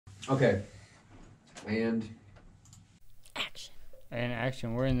Okay. And Action. And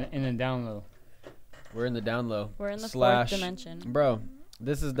action. We're in the down low. We're in the down low. We're in the / fourth dimension. Bro,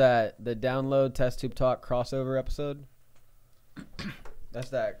 this is the download TestTubeTalk crossover episode. That's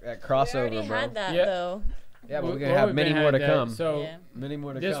that crossover, We already bro. had that Yeah. though. Yeah, but we're gonna have many more to come. So Yeah. Many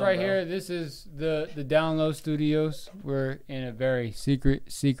more to this come. right bro. here, this is the down low studios. We're in a very secret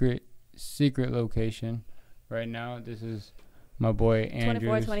location right now. This is my boy Andrew.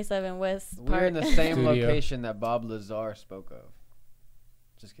 2427 West We're Park. in the same Studio. location that Bob Lazar spoke of.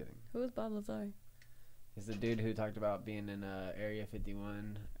 Just kidding. Who's Bob Lazar? He's the dude who talked about being in Area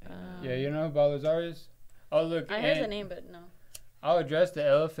 51. And, Yeah, you know who Balazar is? Oh, look. I heard the and name, but no. I'll address the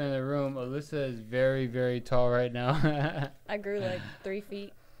elephant in the room. Alyssa is very, very tall right now. I grew like 3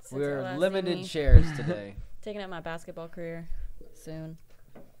 feet. Since you we're last seen limited me. chairs today. Taking up my basketball career soon.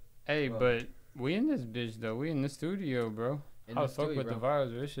 Hey, Bro. but we in this bitch, though. We in the studio, bro. In I'll the fuck studio, with bro. the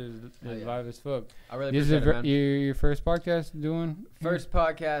vibes. This is Oh, yeah. live as fuck. I really This is appreciate it, man. your first podcast doing? First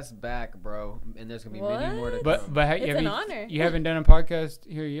podcast back, bro. And there's going to be many more to What? come. But It's an honor. You haven't done a podcast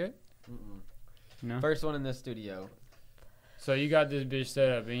here yet? Mm-mm. No. First one in the studio. So you got this bitch set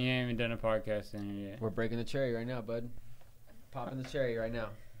up and you ain't even done a podcast in here yet. We're breaking the cherry right now, bud. Popping the cherry right now.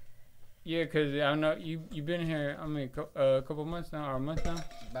 Yeah, cause I know you've been here. I mean, a couple months now or a month now.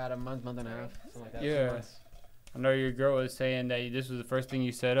 About a month and a half. Something like that. Yeah. 2 months. I know your girl was saying that this was the first thing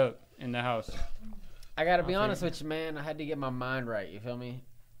you set up in the house. I gotta be I honest think- with you, man. I had to get my mind right. You feel me?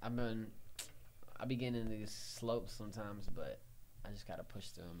 I be getting into these slopes sometimes, but I just gotta push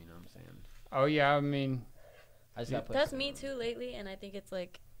through them. You know what I'm saying? Oh yeah, I mean, I just gotta push. That's through me 'em. too lately, and I think it's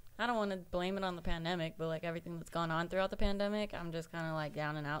like I don't want to blame it on the pandemic, but like everything that's gone on throughout the pandemic, I'm just kind of like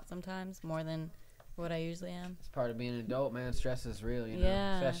down and out sometimes more than what I usually am. It's part of being an adult, man. Stress is real, you know.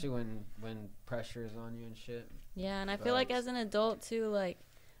 Yeah. Especially when pressure is on you and shit. Yeah, and I feel like Facts. as an adult too, like,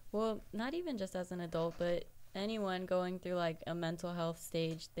 well, not even just as an adult, but anyone going through like a mental health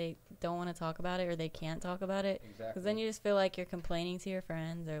stage, they don't want to talk about it or they can't talk about it Exactly. because then you just feel like you're complaining to your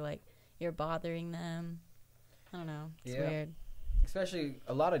friends or like you're bothering them. I don't know. It's Yeah. weird. Especially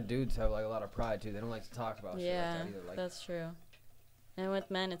a lot of dudes have like a lot of pride too. They don't like to talk about Yeah, shit like that either. Like, that's true. And with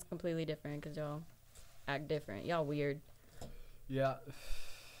men, it's completely different because y'all act different. Y'all weird. yeah.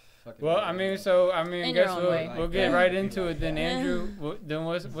 Fucking well, weird. I mean, In your guess own way. we'll get right into it then, Andrew. Then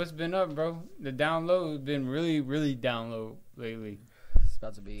what's been up, bro? The down low has been really, really down low lately. It's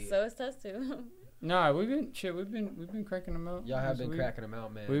about to be. So is Test too. Nah, we've been cracking them out. Y'all have this been week. cracking them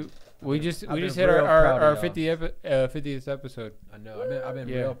out, man. We just I've been hit real proud our of y'all. 50th episode. I know. I've been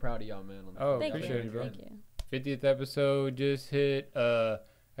Yeah. real proud of y'all, man. on the Oh, podcast. Thank appreciate you. it, bro. Thank you. 50th episode just hit.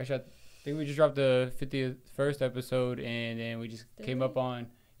 Actually, I think we just dropped the 51st episode, and then we just Did came we? up on.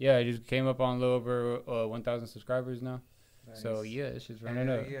 Yeah, it just came up on a little over 1,000 subscribers now. So Nice. yeah, it's just running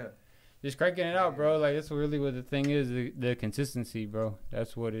up. Yeah. Just cranking it out, bro. Like that's really what the thing is. The consistency, bro.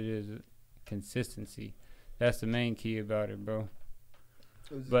 That's what it is. Consistency. That's the main key about it, bro.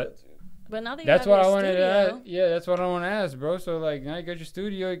 But But now that you that's have what your I wanted to studio, ask. Yeah, that's what I want to ask, bro. So like now you got your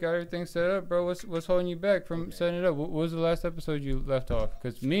studio, you got everything set up, bro. What's holding you back from setting it up? What was the last episode you left off?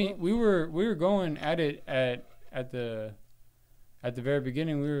 Because we were going at it at the very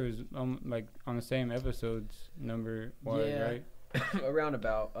beginning. We were like on the same episodes number wise, Yeah. right? Around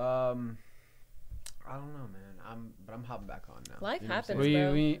about. I don't know, man. But I'm hopping back on now. Life You know what I'm happens, saying? What do you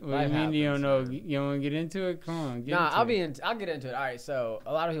bro. mean? What do you Life mean you don't know? happens, man. You don't want to get into it? Come on, get Nah, into it. I'll get into it. All right, so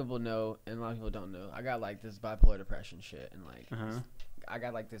a lot of people know and a lot of people don't know. I got like this bipolar depression shit, and like I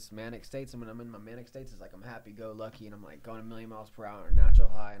got like this manic states, and when I'm in my manic states, it's like I'm happy-go-lucky, and I'm like going a million miles per hour, natural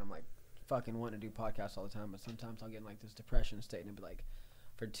high, and I'm like fucking wanting to do podcasts all the time. But sometimes I'll get in like this depression state, and it'll be like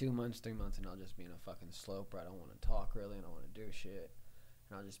for 2 months, 3 months, and I'll just be in a fucking slope where I don't want to talk really, and I don't want to do shit,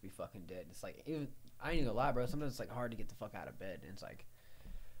 and I'll just be fucking dead. It's like even I ain't even gonna lie, bro. Sometimes it's like hard to get the fuck out of bed, and it's like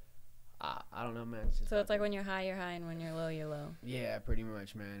I don't know, man. It's just So it's like fucking- when you're high, and when you're low, you're low. yeah, pretty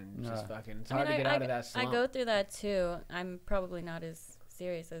much, man. It's just Nah. fucking. It's I mean, hard to get out of that I slump. go through that too. I'm probably not as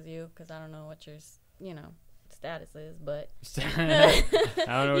serious as you because I don't know what your, status is, but I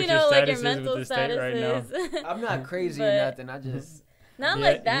don't know what you your know, like your status is mental with the state status right now. is. I'm not crazy or But- nothing. I just Not Yeah,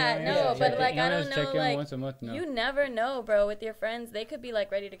 like that, you no. wanna But check like in- I you don't wanna know, check in like once a month now. you never know, bro. With your friends, they could be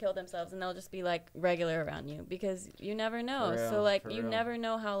like ready to kill themselves, and they'll just be like regular around you because you never know. For real, So like for you real. never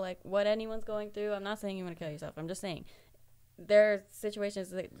know how like what anyone's going through. I'm not saying you want to kill yourself. I'm just saying there are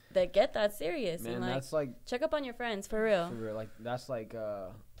situations that get that serious, man, and like that's like check up on your friends for real. for real. Like that's like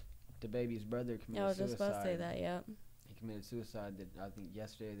the baby's brother committed I was suicide. just about to say that. Yep. He committed suicide. I think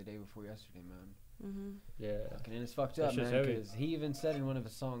yesterday, or the day before yesterday, man. Mhm. Yeah. And it's fucked That up, shit's man. heavy. Because he even said in one of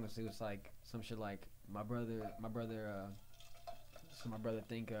his songs, he was like some shit like my brother So my brother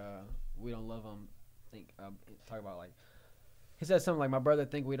think we don't love him. Talk about like he said something like my brother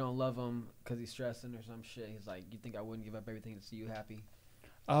think we don't love him because he's stressing or some shit. He's like, you think I wouldn't give up everything to see you happy?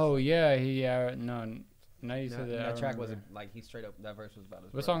 Oh yeah, no. Now you said that. That I track remember. wasn't like he straight up. That verse was about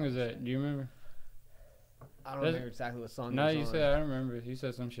his. What brother song is and that? shit. Do you remember? I don't remember exactly what song. No, it you was on. said I remember. You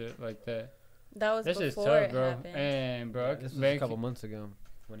said some shit like that. That was That's just before tough, it bro. happened. And bro, This was a couple months ago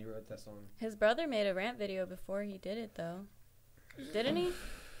when he wrote that song. His brother made a rant video before he did it, though. Didn't he?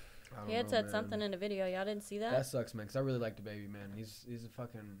 He had said something in the video. Y'all didn't see that? That sucks, man. Cause I really like the baby, man. He's a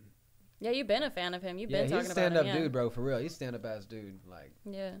fucking. Yeah, you've been a fan of him. You've been he's talking a about stand-up him. Yeah. dude, bro. For real, he's a stand-up ass dude. Like.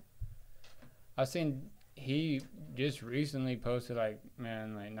 Yeah. I seen he just recently posted like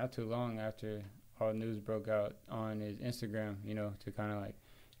not too long after all news broke out on his Instagram, to kind of like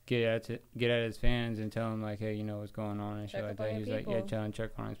get at his fans and tell them like, hey, what's going on and shit like that. He's like, yeah,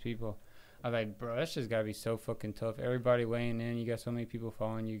 check on his people. I was like, bro, that's just gotta be so fucking tough. Everybody weighing in. You got so many people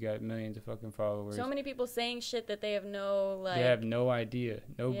following. You got millions of fucking followers. So many people saying shit that they have no like. They have no idea.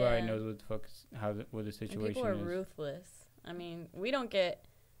 Nobody Yeah. knows what the fuck what the situation And people are is. ruthless. I mean, we don't get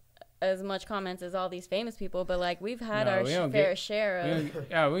as much comments as all these famous people, but like we've had our fair share of.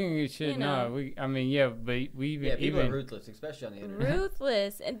 We can get shit. But we people even are ruthless, especially on the internet.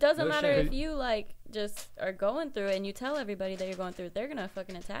 Ruthless. It doesn't No matter shit. if you like just are going through it and you tell everybody that you're going through it. They're gonna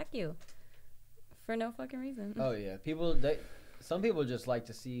fucking attack you for no fucking reason. Oh yeah, some people just like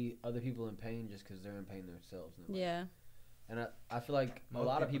to see other people in pain just because they're in pain themselves. Yeah. And I feel like a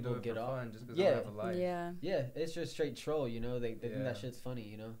lot of people get off. Just 'cause they don't have a life. Yeah. Yeah, it's just straight troll. They think that shit's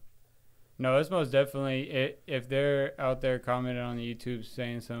funny. No, it's most definitely if they're out there commenting on the YouTube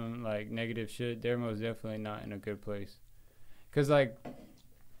saying some like negative shit, they're most definitely not in a good place. Cause like,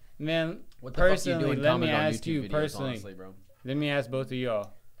 man, What the fuck you personally, doing let me commenting on ask YouTube you videos, personally. honestly, bro? Let me ask both of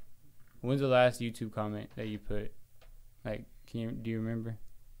y'all. When's the last YouTube comment that you put? Like, do you remember?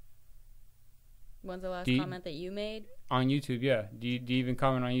 When's the last Do you- comment that you made? On YouTube, yeah. Do you even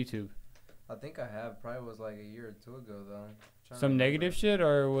comment on YouTube? I think I have. Probably was like a year or two ago though. Some negative shit,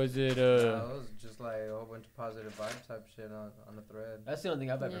 or was it No, it was just like a whole bunch of positive vibe type shit on the thread. That's the only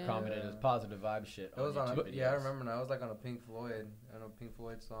thing I've ever commented is positive vibe shit. It was on YouTube I videos. remember now. It was like on a Pink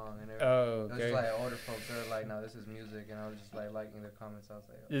Floyd song, and it Oh, was okay. just like older folks. They were like, "No, this is music," and I was just like liking their comments. I was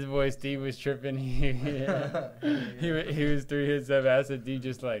like, This boy Steve was tripping. he was 3 hits of acid. D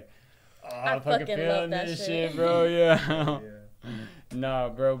just like, I I'm fucking fucking love feeling that this shit. shit, bro. Yeah. yeah. Nah,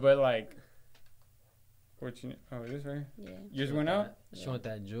 bro, but like, this right? Yeah. Yours went out? Showing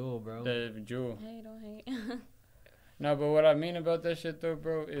that jewel, bro. The jewel. Hey, don't hate. No, but what I mean about that shit though,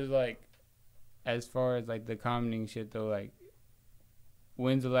 bro, is like, as far as like the commenting shit though, like,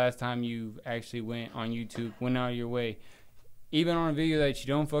 when's the last time you actually went on YouTube, went out of your way, even on a video that you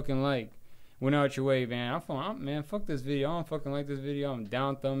don't fucking like, went out your way, man. Man, fuck this video. I don't fucking like this video. I'm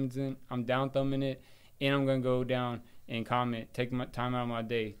down thumbing it, and I'm gonna go down and comment, take my time out of my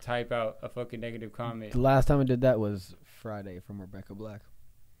day, type out a fucking negative comment. The last time I did that was Friday from Rebecca Black.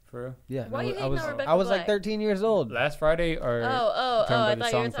 For real? Yeah. Why you I hating was, on Rebecca I was like Black? 13 years old. Last Friday or Oh, talking I about thought the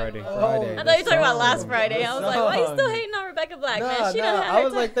you song were talking Friday? about. Friday. I thought you were talking about last song. Friday. I was like, why you still Song. hating on Rebecca Black, Nah, man? She done had I her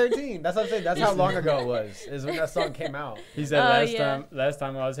was time. like 13. That's what I'm saying. That's how long ago it was. Is when that song came out. He said Oh, last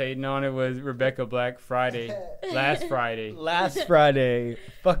time I was hating on it was Rebecca Black Friday. Last Friday. Last Friday.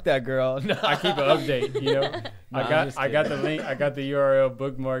 Fuck that girl. No. I keep an update, Nah, I got the link, I got the URL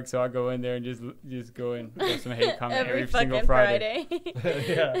bookmarked, so I go in there and just go and get some hate comment every single fucking Friday.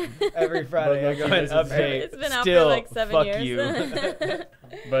 Yeah. Every Friday I go and It's update. It's been out Still, for like 7 fuck years. you.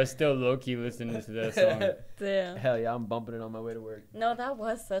 But still low key listening to that song. Damn. Hell yeah, I'm bumping it on my way to work. No, that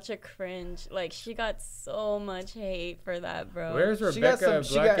was such a cringe. Like, she got so much hate for that, bro. Where's Rebecca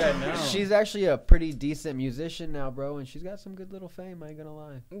Black at now? She's actually a pretty decent musician now, bro, and she's got some good little fame. I ain't gonna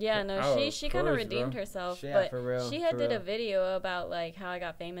lie. Yeah, no, Oh, she of kind of course, redeemed bro. herself. Yeah, but for real, she had for did a real. video about like how I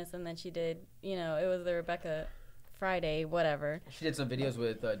got famous, and then she did, it was the Rebecca Friday, whatever. She did some videos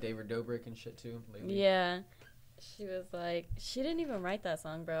with David Dobrik and shit too. Lately. Yeah. She was like, she didn't even write that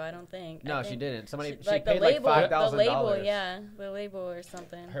song, bro. I don't think. No, I she think didn't. Somebody she like paid the label, like the $5,000. label, yeah, the label or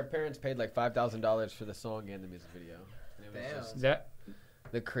something. Her parents paid like $5,000 for the song and the music video. And it was Damn. just That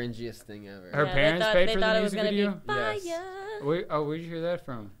the cringiest thing ever. Her Yeah, parents they paid they for thought the it was music gonna video? Be fire. Yes. Where'd you hear that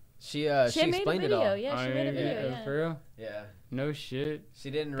from? She She made a explained it video. all. Yeah, she made a video. For real? Yeah. No shit. She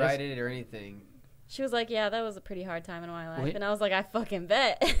didn't That's- write it or anything. She was like, yeah, that was a pretty hard time in my life. Wait. And I was like, I fucking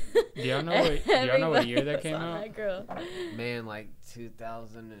bet. Do y'all know what year that Everybody came was on out? That girl. Man, like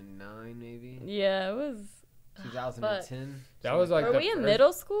 2009 maybe. Yeah, it was. 2010. That was like Were the we in first-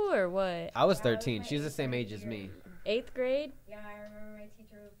 middle school or what? I was 13. She's the same age as me. 8th grade? Yeah, I remember my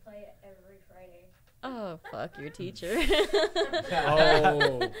teacher would play it every Friday. Oh, fuck your teacher.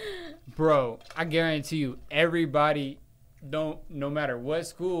 Oh, bro, I guarantee you, everybody, no matter what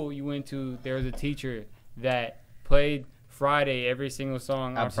school you went to, there was a teacher that played Friday every single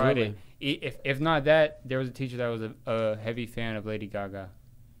song on Friday. If not that, there was a teacher that was a heavy fan of Lady Gaga.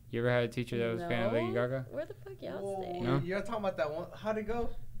 You ever had a teacher that was a fan of Lady Gaga? Where the fuck y'all stay? No? You're talking about that one. How'd it go?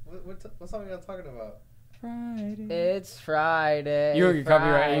 What song are you talking about? Friday. It's Friday. You don't get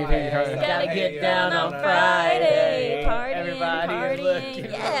copyright. You can't get Gotta copyright. get down on Friday. Partying, Everybody is partying. looking.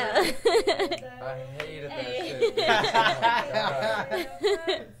 Yeah. I hated that Hey.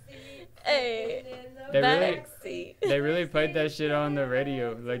 shit. Hey. They really played that shit on the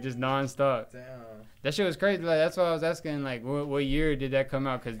radio, like just nonstop. Damn. That shit was crazy. Like that's why I was asking, like, what year did that come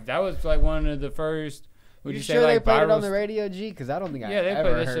out? Because that was like one of the first. Would you say sure like they played it viral on the radio, G? Because I don't think I Yeah, they ever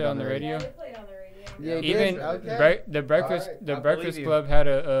played that heard shit on the Yeah, radio. they played on the radio. Yeah, it Even did. Okay. the breakfast Alright, the I Breakfast believe you. Club had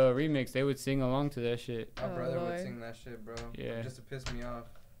a remix. They would sing along to that shit. My Oh, brother Lord. would sing that shit, bro. Yeah. Just to piss me off.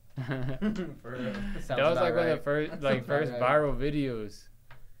 That For real. was like one of the first first viral videos.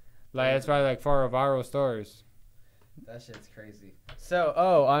 Like that's probably like for viral stars. That shit's crazy. So,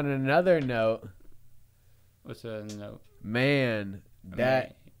 on another note, What's that note? man,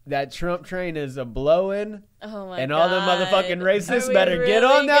 that Trump train is a blowing, Oh my and god. all the motherfucking Are racists we better get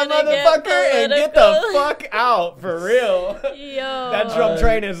really on that gonna get motherfucker and get the political? fuck out for real. Yo. That Trump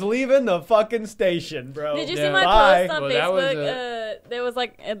train is leaving the fucking station, bro. Did you see Yeah. my Bye. post on Well, that was Facebook? There was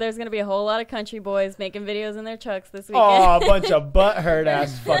like, there's gonna be a whole lot of country boys making videos in their trucks this weekend. Oh, a bunch of butthurt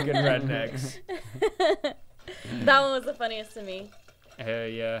ass fucking rednecks. That one was the funniest to me. Hell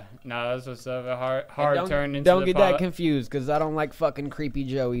yeah. Nah, that's what's up. A hard don't, turn into Don't the get that confused, because I don't like fucking Creepy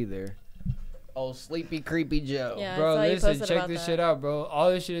Joe either. Oh, sleepy Creepy Joe. Yeah, Bro, I saw you listen, posted check about this that. shit out, bro.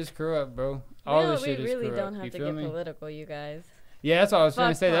 All this shit is corrupt, bro. All this shit we is really corrupt. don't have You to feel get me? political, you guys. Yeah, that's what I was trying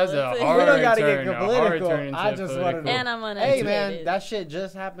to Fuck say. That's a politics. hard We don't gotta turn. get A hard political. turn into I just wanna political. know. And I'm Hey, uneducated. man, that shit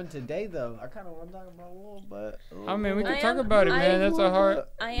just happened today, though. I kind of want to talk about a little bit. I mean, we can I talk am- about it, man. That's a hard.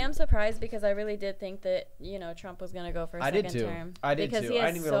 I am surprised because I really did think that Trump was gonna go for a I did second too. term. I did because too. he I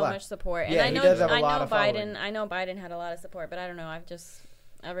has didn't even so lie. much support. Yeah, and he I know does have a lot of Biden. following. I know Biden had a lot of support, but I don't know. I've just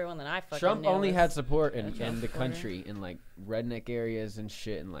everyone that I fucking Trump knew only was had support a in Trump the supporter. country, in like redneck areas and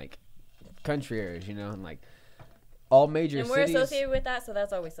shit, and like country areas, and like all major And we're cities. associated with that, so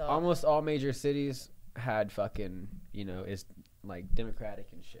that's all we saw. Almost all major cities had fucking, is like democratic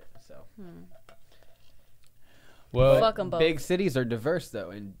and shit. So Well, Fuck 'em both. big cities are diverse though,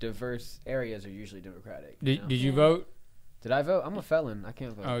 and diverse areas are usually democratic. did you Yeah. vote? Did I vote? I'm a felon. I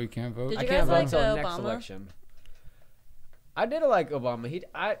can't vote. Oh, you can't vote. Did I you can't guys vote like until next Obama? election. I did like Obama.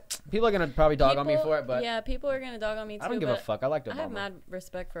 People are gonna probably dog on me for it, but yeah, people are gonna dog on me too. I don't give a but fuck. I liked I have Obama. mad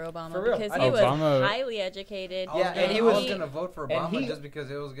respect for Obama For real, because I he do. was Obama- highly educated. I was Yeah, gonna, and he I was- was gonna vote for and Obama he- just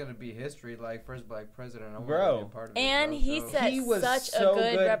because it was gonna be history, like first black president. I wanted Bro. to be a part of it, And bro, he so- set He was such so a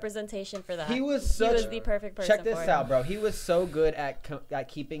good good. representation for that. He was He such. was the perfect person. Check this for out, it. bro. He was so good at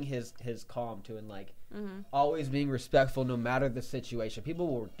keeping his calm too, and like Mhm. always being respectful no matter the situation. People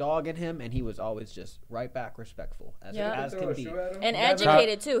were dogging him, and he was always just right back respectful as Yeah. as Throw can a be. shoe at him? And Never-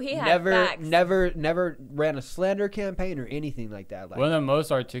 educated too. He had facts. Never ran a slander campaign or anything like that. Like One of the most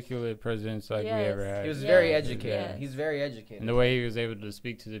articulate presidents like we Yes. ever had. he was Yes, very educated. yes. He's very educated. And the way he was able to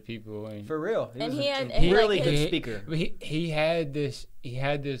speak to the people. And For real. And was he a had- he- really like, good his- speaker. he had this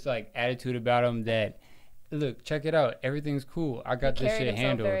like attitude about him that, look, check it out, everything's cool. I got He this carried shit himself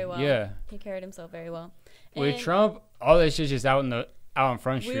handled. very well. Yeah. He carried himself very well. With And Trump, all that shit's just out in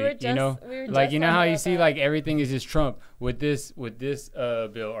Front we Street. were just, you know, we were like just you know talking how you about see that. like everything is just Trump with this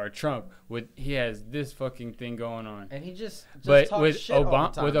bill, or Trump with he has this fucking thing going on. And he just But talks with shit all the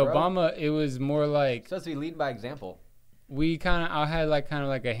Obama, time, with bro. Obama, it was more like supposed to be leading by example. I had like kind of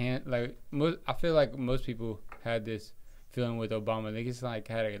like a hand, like I feel like most people had this feeling with Obama. They just like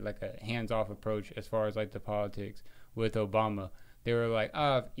had a hands-off approach as far as like the politics with Obama. They were like,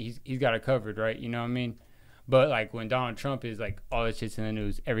 he's got it covered, right? You know what I mean? But like when Donald Trump is like all this shit's in the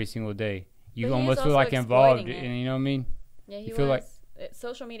news every single day, you But he almost is feel also like involved, exploiting it. and you know what I mean? Yeah, he you feel like-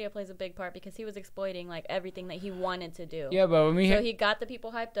 social media plays a big part because he was exploiting like everything that he wanted to do. Yeah, but when we So he got the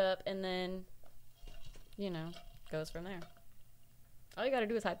people hyped up, and then, goes from there. All you gotta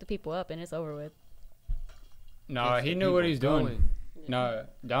do is hype the people up, and it's over with. no, he knew what he's doing. No,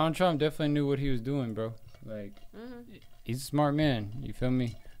 Donald Trump definitely knew what he was doing, bro. Like, he's a smart man. You feel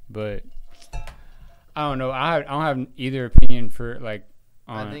me? But I don't know. I don't have either opinion for like.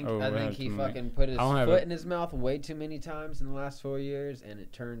 I think he fucking put his I don't have foot a- in his mouth way too many times in the last 4 years, and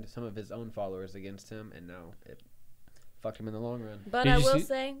it turned some of his own followers against him, and now it fucked him in the long run. But Did I you will see-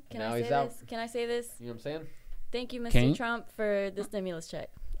 say, can Now I he's say out. this? Can I say this? You know what I'm saying? Thank you, Can Mr. you- Trump, for the stimulus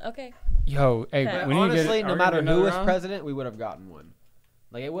check. Okay. Yo, hey, Okay. we need to get, Honestly, are no we matter gonna get who another was round? president, we would have gotten one.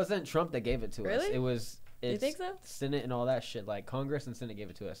 Like, it wasn't Trump that gave it to us. Really? It was You think so? Senate and all that shit. Like, Congress and Senate gave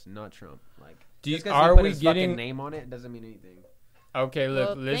it to us, not Trump. Like, Do you, just 'cause he are put we his fucking getting? name on it doesn't mean anything. Okay,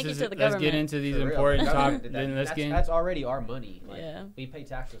 look, Well, thank you to the let's get government. into these For real. important The government topics. did that. Then let's get. That's already our money. Like, Yeah. we pay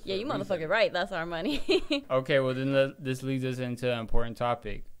taxes. Yeah, for you a reason. motherfucker right. That's our money. Okay, well then this leads us into an important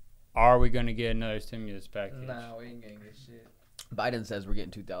topic. Are we gonna get another stimulus package? Nah, we ain't gonna get shit. Biden says we're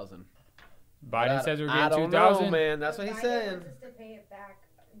getting 2,000. Biden says we're I getting don't know, 2,000. man. That's what he's Biden saying. wants us to pay it back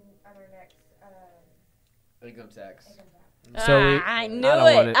on our next Income tax. income tax. So we- I knew don't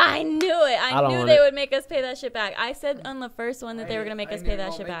want it. it. I knew it. I I don't knew want they it. would make us pay that shit back. I said on the first one that they were gonna make us pay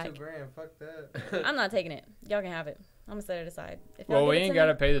that shit back. $2,000. Fuck that. I'm not taking it. Y'all can have it. I'm gonna set it aside. If y'all Well, we give it ain't to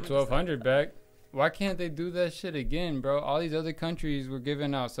gotta me, pay the I'm gonna set it 1,200 back. Why can't they do that shit again, bro? All these other countries were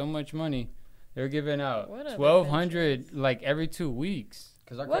giving out so much money. They're giving out What other 1,200 like every 2 weeks.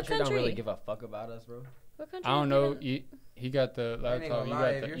 Because our What country don't really country? give a fuck about us, bro. What country I don't is know. giving- He got the I ain't laptop. gonna You lie,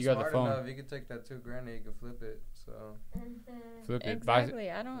 got if the you're you got the smart phone. enough, you can take that $2,000 and you can flip it. So Flip it. Buy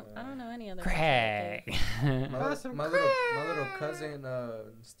Exactly. I don't know any other. crack. my little cousin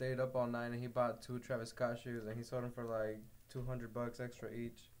stayed up all night and he bought 2 Travis Scott shoes and he sold them for like $200 extra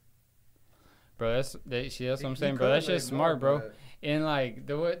each. Bro, that's what I'm He saying, bro. could've That's just made more, smart, bro. but And like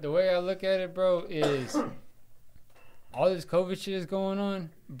the way I look at it, bro, is all this COVID shit is going on,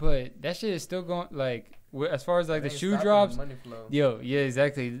 but that shit is still going. Like as far as like it the ain't shoe stopping drops, money flow. yo, yeah,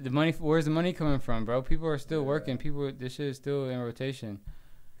 exactly. The money, where's the money coming from, bro? People are still Yeah. working. This shit is still in rotation.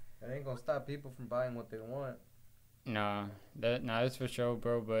 It ain't gonna stop people from buying what they want. Nah, that's for sure,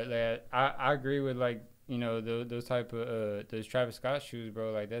 bro. But like, I agree with like those type of those Travis Scott shoes,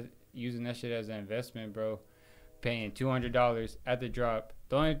 bro. Like that, using that shit as an investment, bro. Paying $200 at the drop.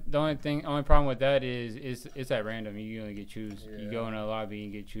 The only problem with that is it's at random. You only get choose. You Yeah. go in a lobby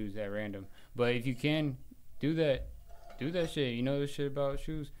and get choose at random. But if you can do that shit. You know this shit about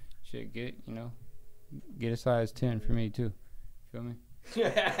shoes. Shit, get a size 10 for me too. Feel me? Give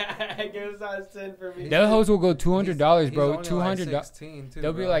a size 10 for me. That hose will go $200, He's bro. only $200. Like 16 too,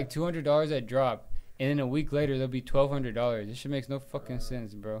 They'll be bro. like $200 at drop, and then a week later they'll be $1,200. This shit makes no fucking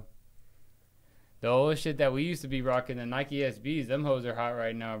sense, bro. The old shit that we used to be rocking, the Nike SBs, them hoes are hot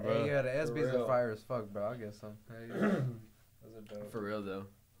right now, bro. Hey, yeah, the SBs real. are fire as fuck, bro. I'll get some. Hey, those are dope. For real, though.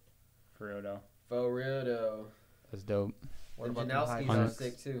 For real though. For real, though. That's dope. What The about the high Janowskis are dunks?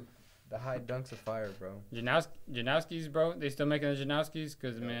 sick, too. The high dunks are fire, bro. Janowskis, bro. They still making the Janowskis?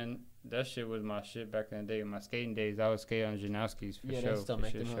 Because, man, that shit was my shit back in the day. In my skating days, I would skate on Janowskis for Yeah, sure. they still For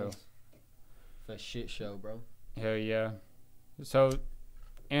make shit them show. hoes. For shit show, bro. Hell yeah. So,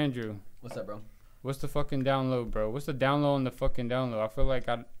 Andrew, What's up, bro? what's the fucking download, bro? What's the download on the fucking download? I feel like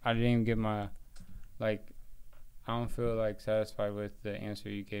I didn't even get my, like, I don't feel, like, satisfied with the answer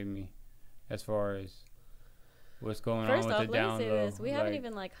you gave me as far as what's going First on off, with the let download. me say this: we haven't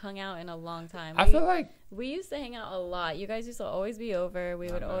Like, even hung out in a long time. I feel like We used to hang out a lot. You guys used to always be over. We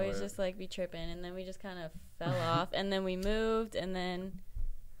I would know always it. just be tripping, and then we just kind of fell off, and then we moved, and then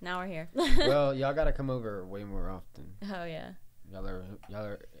now we're here. Well, y'all gotta come over way more often. Oh yeah,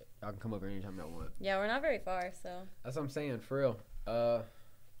 Y'all can come over anytime y'all want. yeah. We're not very far, so That's what I'm saying, for real.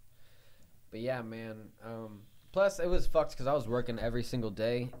 But yeah, man. Plus, it was fucked because I was working every single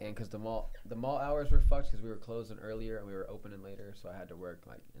day, and because the mall hours were fucked because we were closing earlier and we were opening later, so I had to work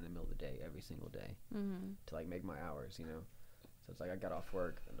like in the middle of the day every single day to like make my hours, you know. So it's like I got off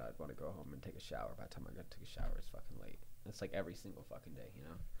work and I'd want to go home and take a shower. By the time I got to take a shower, it's fucking late. It's like every single fucking day, you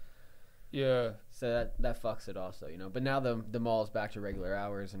know. yeah. So that fucks it also, you know. But now the mall's back to regular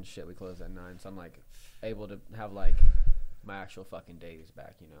hours and shit. We close at 9, so I'm like able to have like my actual fucking days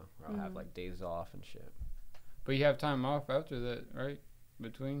back, you know. Where I'll have like days off and shit. But you have time off after that, right?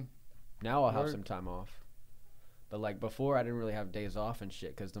 Between. Now I'll have Work. some time off. But like before, I didn't really have days off and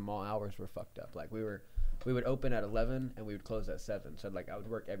shit because the mall hours were fucked up. Like we would open at 11 and we would close at 7. So like I would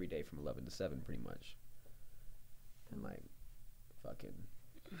work every day from 11 to 7 pretty much. And like fucking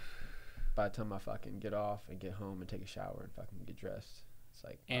by the time I fucking get off and get home and take a shower and fucking get dressed, it's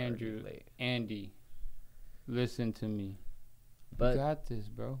like already Andrew, late. Andy, listen to me. But you got this,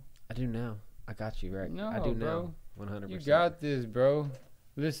 bro. I do now. I got you right. No, I do bro. now. 100%. You got this, bro.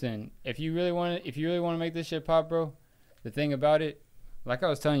 Listen, if you really want to make this shit pop, bro, the thing about it, like I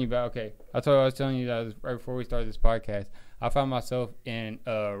was telling you about, okay, I was telling you that right before we started this podcast, I found myself in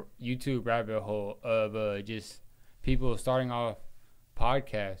a YouTube rabbit hole of just people starting off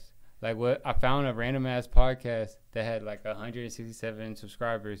podcasts. Like what I found a random ass podcast that had like 167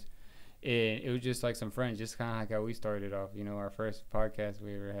 subscribers, and it was just like some friends, just kind of like how we started off, you know, our first podcast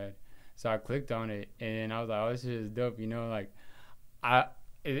we ever had. So I clicked on it, and I was like, "Oh, this shit is dope," you know. Like,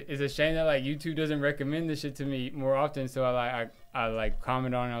 it's a shame that like YouTube doesn't recommend this shit to me more often. So I like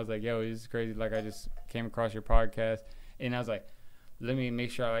comment on it. I was like, yo, this is crazy. Like I just came across your podcast, and I was like, let me make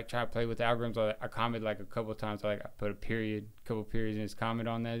sure I like try to play with the algorithms. I commented like a couple times. Like I put a couple periods, and just comment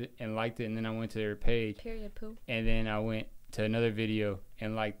on that and liked it. And then I went to their page. Period poo. And then I went to another video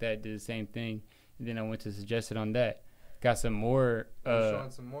and liked that, did the same thing. And then I went to suggested on that. Got some more. Showing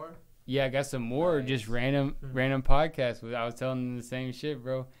some more. Yeah, I got some more just random podcasts. I was telling them the same shit,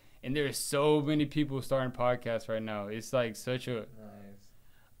 bro. And there's so many people starting podcasts right now. It's like such a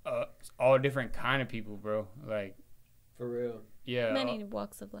all different kind of people, bro. Like For real. Yeah. Many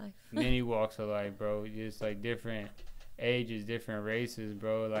walks of life. Many walks of life, bro. Just like different ages, different races,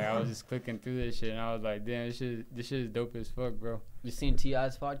 bro. Like I was just clicking through this shit and I was like, damn, this shit is dope as fuck, bro. You seen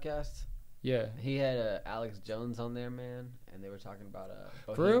T.I.'s podcast? Yeah. He had Alex Jones on there, man, and they were talking about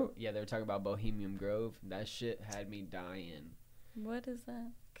For real? Yeah, they were talking about Bohemian Grove. That shit had me dying. What is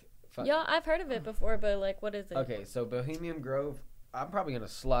that? Fuck. Yeah, I've heard of it before, but like, what is it? Okay, so Bohemian Grove, I'm probably gonna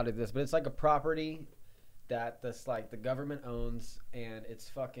slaughter this, but it's like a property that the government owns, and it's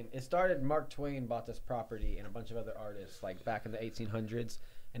fucking. It started. Mark Twain bought this property and a bunch of other artists like back in the 1800s,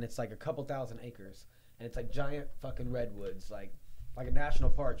 and it's like a couple thousand acres, and it's like giant fucking redwoods, like a national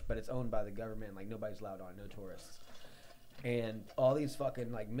park, but it's owned by the government. Like nobody's allowed on, no tourists, and all these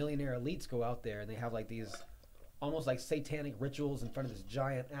fucking like millionaire elites go out there, and they have like these almost like satanic rituals in front of this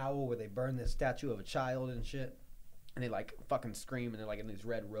giant owl where they burn this statue of a child and shit, and they like fucking scream, and they're like in these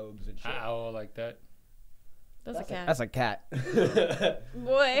red robes and shit. Owl like that. That's a cat. That's a cat.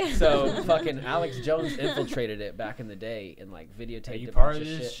 Boy. So fucking Alex Jones infiltrated it back in the day and like videotaped Are you a part bunch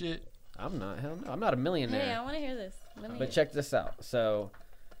of of this shit. shit? I'm not. Hell no. I'm not a millionaire. Hey, I want to hear this. But check this out. So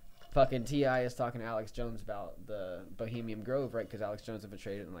fucking T.I. is talking to Alex Jones about the Bohemian Grove, right? Because Alex Jones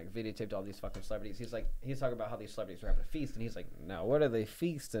infiltrated and like videotaped all these fucking celebrities. He's talking about how these celebrities were having a feast, and he's like, now what are they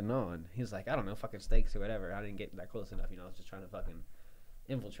feasting on? He's like, I don't know, fucking steaks or whatever. I didn't get that close enough, I was just trying to fucking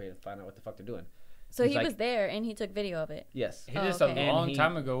infiltrate and find out what the fuck they're doing. So He's he like, was there and he took video of it. Yes. He Oh, did this okay. a long And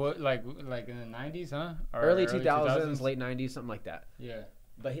time ago. What, like in the 90s, huh? Or early 2000s, late 90s, something like that. Yeah.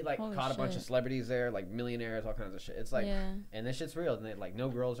 But he like Holy caught a bunch of shit. celebrities there, like millionaires, all kinds of shit. It's like, Yeah. and this shit's real. And they, like no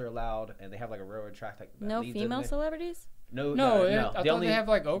girls are allowed, and they have like a railroad track that No leads in female there. celebrities? No, No, no. I thought they have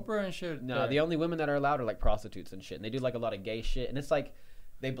like Oprah and shit. No, there. the only women that are allowed are like prostitutes and shit. And they do like a lot of gay shit, and it's like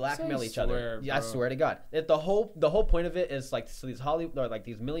they blackmail each other. Yeah, I swear to God. The whole point of it is like so these Hollywood or like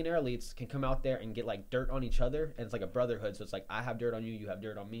these millionaire elites can come out there and get like dirt on each other, and it's like a brotherhood. So it's like I have dirt on you, you have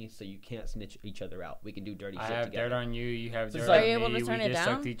dirt on me, so you can't snitch each other out. We can do dirty I shit have together. dirt on you, you have So dirt it's on like- Are you me. able to turn we it just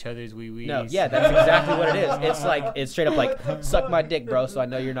down? sucked each other's wee-wees. No, yeah, that's exactly what it is. It's like it's straight up like suck my dick, bro. So I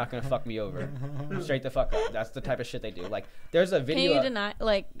know you're not gonna fuck me over. Straight the fuck up. That's the type of shit they do. Like there's a Can video. you deny,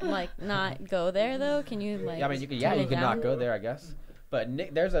 like not go there though? Can you like? Yeah, I mean, you could turn it not down? go there, I guess. But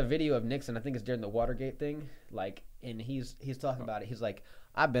there's a video of Nixon. I think it's during the Watergate thing. Like, and he's talking about it. He's like,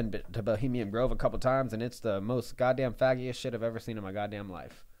 I've been to Bohemian Grove a couple times, and it's the most goddamn faggiest shit I've ever seen in my goddamn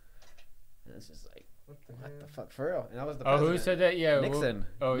life. And it's just like, what the fuck, for real? And that was the president. Who said that? Yeah, Nixon.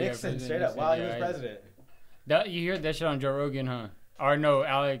 President straight up. Nixon, While he yeah, was president. You heard that shit on Joe Rogan, huh? Or no,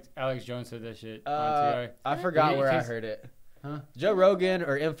 Alex Jones said that shit on TI. I forgot Yeah, where I he's- heard it. Huh? Joe Rogan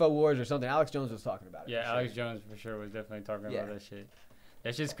or InfoWars or something. Alex Jones was talking about it. Yeah, for sure. Alex Jones for sure was definitely talking Yeah. about that shit.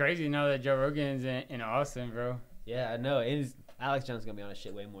 That's just crazy now that Joe Rogan's in Austin, bro. Yeah, I know. Alex Jones is gonna be on his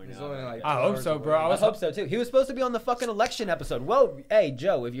shit way more He's now. only like I hope so, bro. I hope so too. He was supposed to be on the fucking election episode. Whoa, hey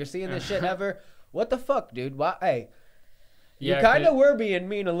Joe, if you're seeing this shit ever, what the fuck, dude? Why? Hey, you Yeah, kind of were being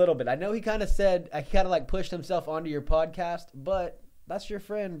mean a little bit. I know he kind of said, I kind of like pushed himself onto your podcast, but that's your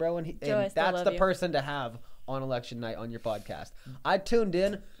friend, bro, and, Joe, I and still that's love the you. person to have on election night on your podcast. I tuned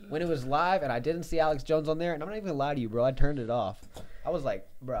in when it was live, and I didn't see Alex Jones on there, and I'm not even gonna lie to you, bro. I turned it off. I was like,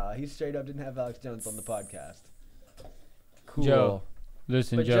 bro, he straight up didn't have Alex Jones on the podcast. Cool. Joe,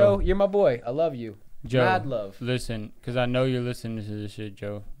 listen, But Joe. Joe, you're my boy. I love you. Joe, Mad love. listen, because I know you're listening to this shit,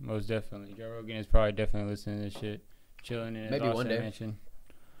 Joe. Most definitely. Joe Rogan is probably definitely listening to this shit. Chilling in his Maybe one Austin day. mansion.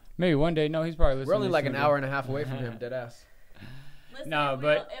 Maybe one day. No, he's probably listening We're only to like this an shit. hour and a half away from him, dead ass. Listen, No,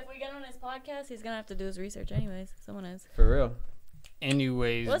 but- if we get on his podcast, he's gonna have to do his research anyways. Someone is. For real.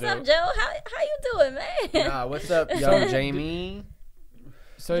 Anyways, What's though, up, Joe? How you doing, man? Nah, what's up, young Jamie?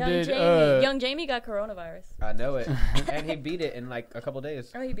 so Young did Jamie. Young Jamie got coronavirus. I know it. And he beat it in like a couple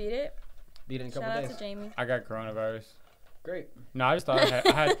days. Oh, he beat it. Beat it in a Shout couple out days. to Jamie. I got coronavirus. Great. No, I just thought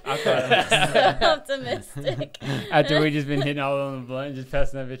I thought So optimistic. after we just been hitting all on the blunt, just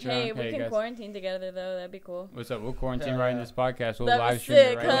passing that bitch Hey, around. we Hey can guys, quarantine together though. That'd be cool. what's up? We'll quarantine right in this podcast. We'll That'd live be stream it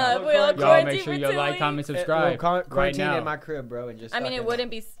sick, right huh? now. We all Y'all quarantine make sure for you 2 like, weeks. comment, We'll subscribe right quarantine now. in my crib, bro, and just. I mean, it fucking-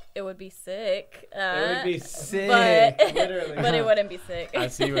 wouldn't be it would be sick. It would be sick. But, Literally. but it wouldn't be sick. I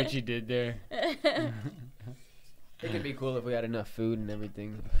see what you did there. It could be cool if we had enough food and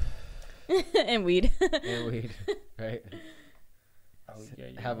everything. And weed. And weed, right? Oh,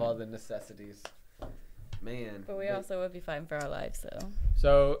 yeah, Have all the necessities. Man. But we also would be fighting for our lives, so.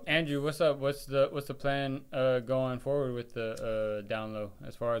 So Andrew, what's up? What's the plan going forward with the download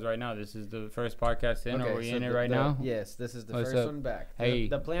as far as right now? This is the first podcast in, or are we in it right now? Yes, this is the What's first up? one back. Hey.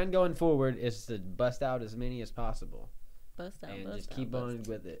 The plan going forward is to bust out as many as possible. Bust out, And bust just out, keep bust on out.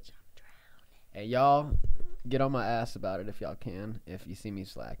 with it. And y'all, get on my ass about it if y'all can, if you see me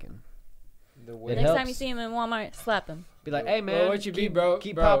slacking. The It way Next time you helps. see him in Walmart, slap him. Be like, hey, man, Well, what you be, bro?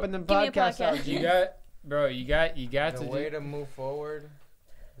 keep Bro, popping them give me a podcasts out. podcast. You got, bro. You got the to way do. to move forward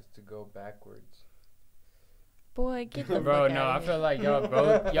is to go backwards. Boy, get the Bro, fuck no, I out feel like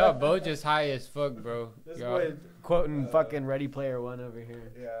y'all both just high as fuck, bro. This Y'all, boy quoting fucking Ready Player One over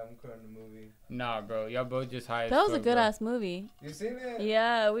here. Yeah, I'm quoting the movie. nah, bro, y'all both just high as That fuck. was a good ass movie. You seen it?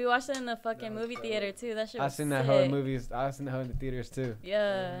 Yeah, we watched it in the fucking That was movie dope. theater too. That shit I was seen that sick. hoe in movies. I seen that hoe in the theaters too.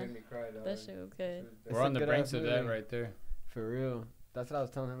 Yeah, It made me cry, dog. that shit was good. It's We're a on the good brinks ass of that movie. right there. For real. That's what I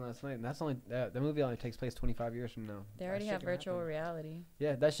was telling him last night. And that's only the movie only takes place 25 years from now. They That already shit have can virtual happen. reality.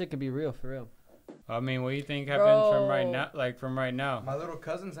 Yeah, that shit could be real, for real. I mean, what do you think happens from right Bro. now? Like from right now? My little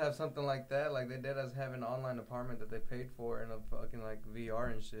cousins have something like that. Like they did us have an online apartment that they paid for in a fucking like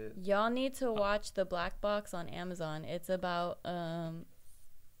VR and shit. Y'all need to watch The Black Box on Amazon. It's about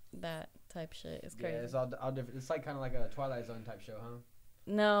that type shit. It's crazy. Yeah, it's all different. It's like kind of like a Twilight Zone type show, huh?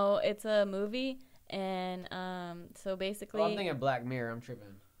 No, it's a movie, and so basically. Oh, I'm thinking Black Mirror. I'm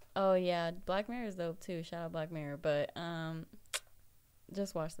tripping. Oh yeah, Black Mirror is dope too. Shout out Black Mirror, but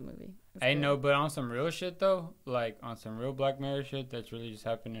just watch the movie. It's I good. know, but on some real shit though, like on some real Black Mirror shit that's really just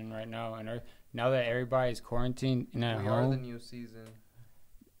happening right now, and now that everybody's quarantined and at We are the home, new season.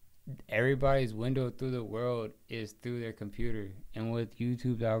 everybody's window through the world is through their computer, and with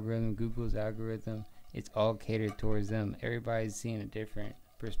YouTube's algorithm, Google's algorithm, it's all catered towards them. Everybody's seeing a different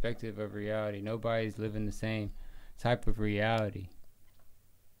perspective of reality. Nobody's living the same type of reality.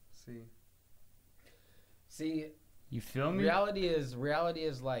 See, You feel me? reality is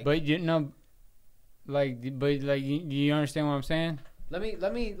like. But you know, you understand what I'm saying? Let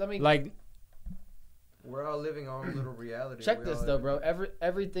me. Like, We're all living our own little reality. Check We this all though, live- bro.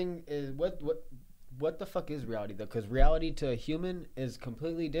 Everything is what the fuck is reality though? Because reality to a human is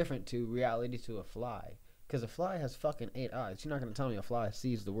completely different to reality to a fly. Because a fly has fucking 8 eyes. You're not gonna tell me a fly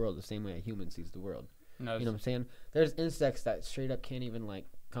sees the world the same way a human sees the world. no, You know what I'm saying? There's insects that straight up can't even like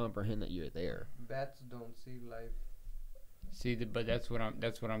comprehend that you're there. Bats don't see life. but that's what I'm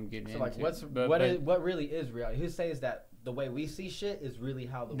getting So into. like, what really is reality? Who says that the way we see shit is really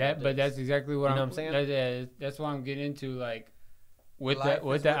how the world is? that's exactly what You know I'm what I'm saying? That's what I'm getting into. Like, with Life the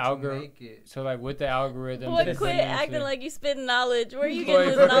is the what you algorithm. make it. So like with the algorithm. Boy, this quit thing acting is- like you spitting knowledge. Where you Boy,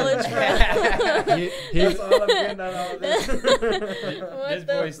 getting this knowledge from? He's all I'm getting out of all this. What this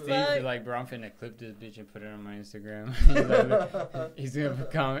the boy Steve fuck? is like, bro, I'm finna clip this bitch and put it on my Instagram. he's gonna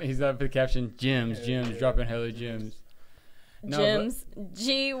put he's gonna put the caption gems, dropping hella gems. No, Gyms,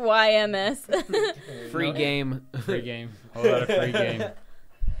 GYMS. Free No. game. Free game, whole lot of free game.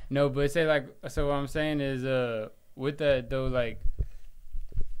 No, but say like, so what I'm saying is, with that though, like,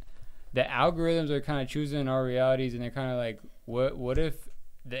 the algorithms are kind of choosing our realities, and they're kind of like, what if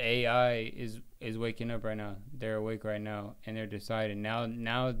the AI is waking up right now? They're awake right now, and they're deciding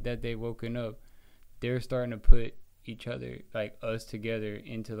now that they've woken up, they're starting to put each other, like us together,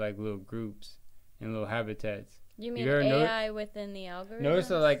 into like little groups and little habitats. You mean You ever AI within the algorithm? Notice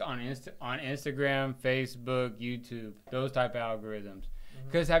that like on Instagram, Facebook, YouTube, those type of algorithms.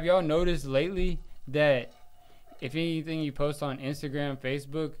 Because have y'all noticed lately that if anything you post on Instagram,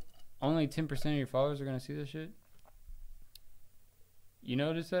 Facebook, only 10% of your followers are gonna see this shit? You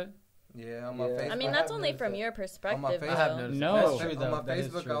notice that? Yeah, on my Yeah. Facebook. I mean, that's only from your perspective. Facebook- I have though. noticed. No. That's true, on though. my That is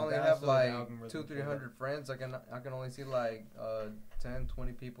Facebook, true. I only That's have what the like algorithm 200-300 friends. I can only see like 10,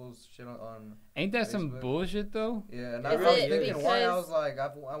 20 people's shit on. Ain't that some Facebook. bullshit though? Yeah, and Is I was it thinking why. I because- was like,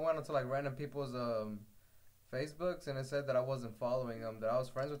 I went into like random people's Facebooks, and it said that I wasn't following them. That I was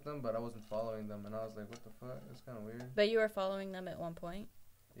friends with them, but I wasn't following them, and I was like, what the fuck? That's kind of weird. But you were following them at one point.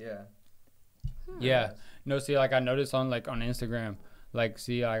 Yeah. Yeah. No, see, like I noticed on Instagram, like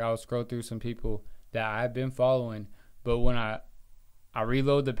see, like I'll scroll through some people that I've been following, but when I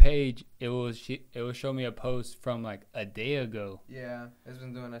reload the page, it will show me a post from like a day ago. Yeah, it's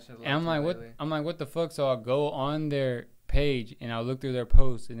been doing that shit. And I'm like, what the fuck? So I'll go on their page and I'll look through their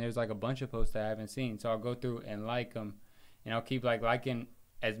posts, and there's like a bunch of posts that I haven't seen. So I'll go through and like them, and I'll keep like liking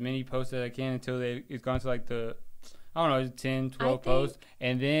as many posts as I can until it's gone to like the I don't know, 10, 12 posts,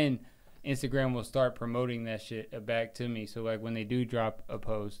 and then Instagram will start promoting that shit back to me. So like when they do drop a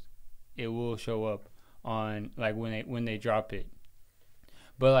post, it will show up on like when they drop it.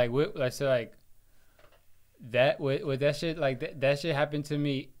 But like let's say like that with that shit, like that shit happened to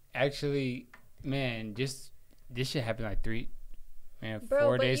me actually, man. Just this shit happened like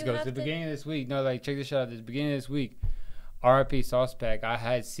 4 days ago. It's the beginning of this week. No, like check this shit out. This beginning of this week. RIP Sauce Pack. I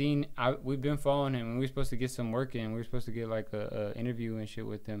had seen. We've been following him, and we were supposed to get some work in. We were supposed to get like a interview and shit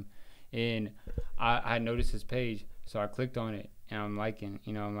with him. And I noticed his page, so I clicked on it, and I'm liking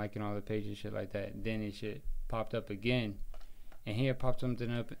all the pages, shit like that. And then it shit popped up again, and he had popped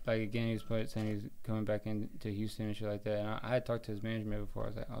something up like again. He was saying he was coming back into Houston and shit like that. And I had talked to his management before. I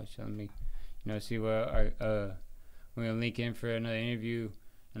was like, oh shit, let me, see what we're gonna link in for another interview.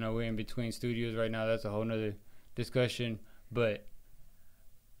 I know we're in between studios right now. That's a whole nother discussion. But,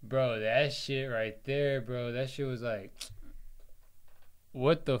 bro, that shit right there, bro, that shit was like,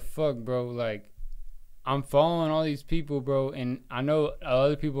 what the fuck, bro? Like, I'm following all these people, bro, and I know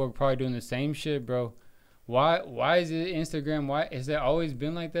other people are probably doing the same shit, bro. Why is it Instagram? Why has that always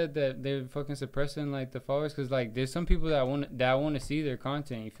been like that they're fucking suppressing like the followers? Because like there's some people that I want to see their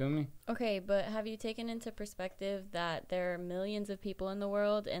content. You feel me? Okay, but have you taken into perspective that there are millions of people in the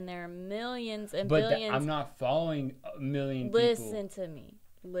world and there are millions and billions? I'm not following a million people. Listen to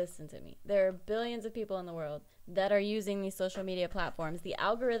me. There are billions of people in the world that are using these social media platforms. The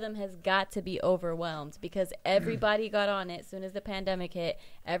algorithm has got to be overwhelmed because everybody got on it as soon as the pandemic hit.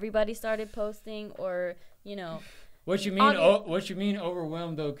 Everybody started posting or, What you mean? What you mean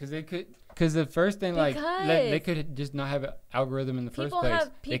overwhelmed though? Because the first thing they could just not have an algorithm in the first place.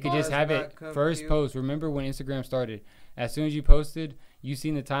 They could just have it first post. Remember when Instagram started? As soon as you posted, you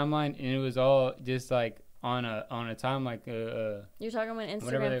seen the timeline, and it was all just like on a time like You're talking when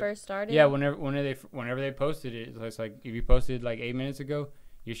Instagram first started? Yeah, whenever they posted it, it's like if you posted like 8 minutes ago,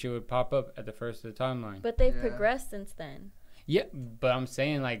 your shit would pop up at the first of the timeline. But they've progressed since then. Yeah, but I'm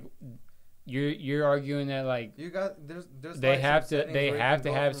saying like. You're arguing that like you got there's they have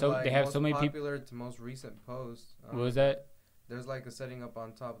to have so like they have so many people popular to most recent posts. What was that? There's like a setting up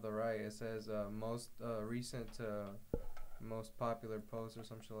on top of the right. It says most recent to most popular posts or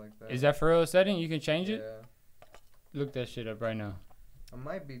some shit like that. Is that for real setting? You can change it? Yeah. Look that shit up right now. I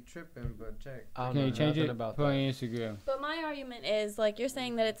might be tripping, but check. Can you change it? Put on Instagram. But my argument is like you're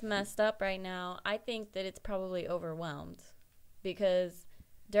saying that it's messed up right now. I think that it's probably overwhelmed because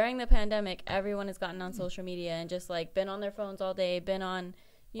during the pandemic, everyone has gotten on social media and just like been on their phones all day, been on,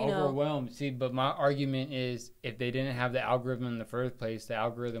 overwhelmed. See, but my argument is if they didn't have the algorithm in the first place, the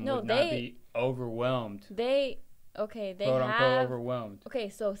algorithm would not be overwhelmed. They quote unquote overwhelmed. Okay,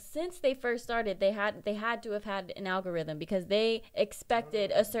 so since they first started, they had to have had an algorithm because they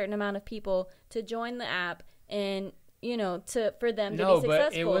expected a certain amount of people to join the app and for them to be successful.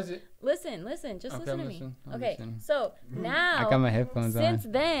 But it wasn't. Listen, listen to me. Okay, so now I got my headphones on. Since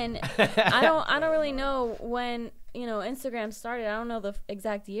then, I don't really know when Instagram started. I don't know the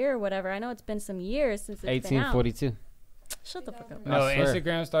exact year or whatever. I know it's been some years since it's been out. 1842. Shut the fuck up. No,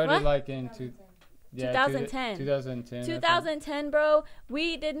 Instagram started like in 2010. 2010. 2010, bro.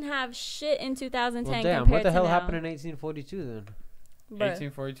 We didn't have shit in 2010. Well, damn, compared what the hell to happened in 1842 then?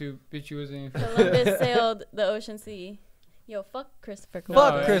 1842, bitch, you wasn't even. Columbus sailed the ocean sea. Yo, fuck Christopher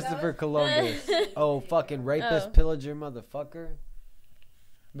Columbus. Fuck Christopher Columbus. Oh, fucking rapist, pillager, motherfucker.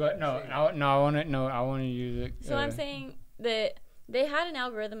 But I want to use it. So I'm saying that they had an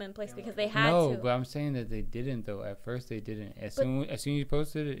algorithm in place because they had to. No, but I'm saying that they didn't though. At first they didn't. As soon as you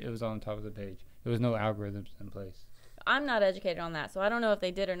posted it, it was on top of the page. There was no algorithms in place. I'm not educated on that, so I don't know if they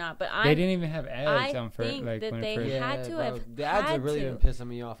did or not. But they didn't even have ads on first. I think that they had to have. The ads have really been pissing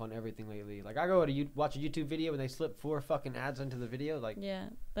me off on everything lately. Like I go to watch a YouTube video and they slip 4 fucking ads into the video. Like yeah,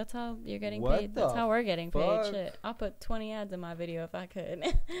 that's how you're getting paid. That's how we're getting paid. Shit, I'll put 20 ads in my video if I could.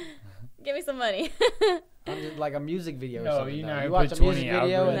 Give me some money. I'm just, like a music video. No, you watch a music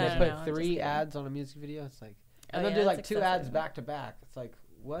video and they put 3 ads on a music video. It's like, and then do like 2 ads back to back. It's like.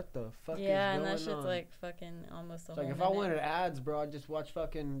 What the fuck is going on? Yeah, and that shit's like fucking almost a whole minute. If I wanted ads, bro, I'd just watch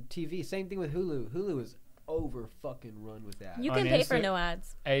fucking TV. Same thing with Hulu. Hulu is over fucking run with ads. You can pay for no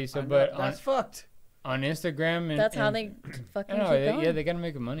ads. Hey, so that's fucked. On Instagram and that's how they fucking keep going. Yeah, they gotta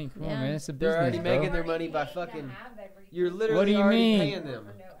make money. Come on, man, it's a business. They're already making their money by fucking. You're literally already paying them.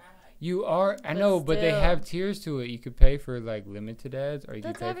 You are, I know, but they have tiers to it. You could pay for like limited ads, or you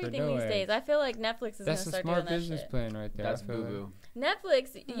could pay for no ads. That's everything these days. I feel like Netflix is gonna start doing that shit. That's a smart business plan right there. That's boo-boo.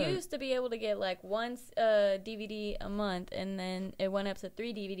 Netflix used to be able to get like 1 DVD a month, and then it went up to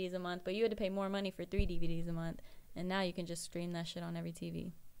 3 DVDs a month. But you had to pay more money for 3 DVDs a month, and now you can just stream that shit on every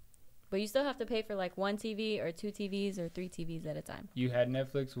TV. But you still have to pay for like 1 TV or 2 TVs or 3 TVs at a time. You had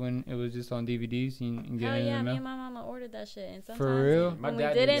Netflix when it was just on DVDs? And get Hell it in yeah, the me mail? and my mama ordered that shit. And sometimes For real? My when we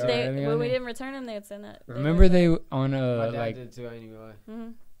dad didn't, did too. when we didn't return them, they'd send that. Remember they on My dad like did too anyway.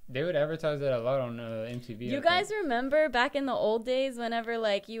 Mm-hmm. they would advertise that a lot on MTV. You guys remember back in the old days whenever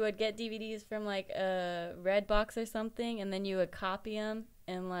like you would get DVDs from like a Redbox or something, and then you would copy them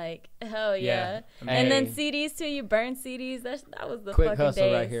and like hell yeah. And then CDs too. You burn CDs. That was the Quick fucking hustle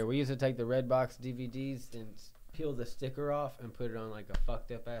days. right here. We used to take the Redbox DVDs and peel the sticker off and put it on like a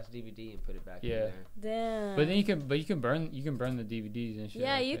fucked up ass DVD and put it back in there. Damn. But then you can burn the DVDs and shit.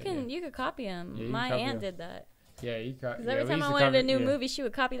 Yeah, like you that, can you could copy them. Yeah, you My can copy aunt 'em. did that. Yeah, you copy. Because every time I wanted a new movie, she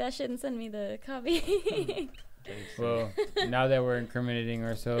would copy that shit and send me the copy. Well, now that we're incriminating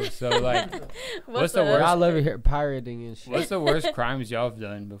ourselves, so like, what's the up? worst? Y'all over here pirating and shit. What's the worst crimes y'all have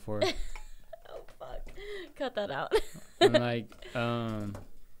done before? Oh fuck! Cut that out. And like,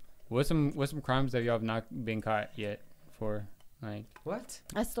 what's some crimes that y'all have not been caught yet for? Like, What?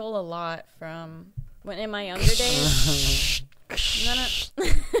 I stole a lot from when in my younger days.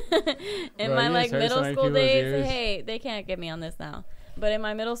 In Bro, my you like just hurt middle so many school people's days, ears. hey, they can't get me on this now. But in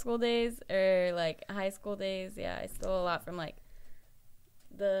my middle school days or like high school days, yeah, I stole a lot from like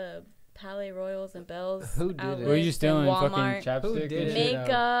the Palais Royals and Bells. Who did it? outlets were you and stealing fucking Walmart. chapstick? Who did and it? shit?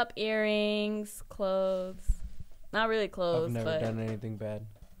 Makeup, earrings, clothes. Not really clothes, I've never but done anything bad.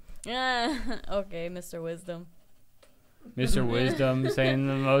 yeah. Okay, Mr. Wisdom. Mr. Wisdom saying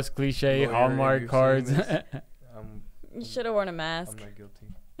the most cliche Lawyer, Hallmark you're cards. saying this? You should have worn a mask. I'm not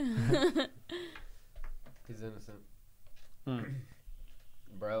guilty. He's innocent. Mm.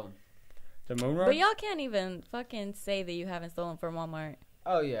 Bro. The moon rock? But y'all can't even fucking say that you haven't stolen from Walmart.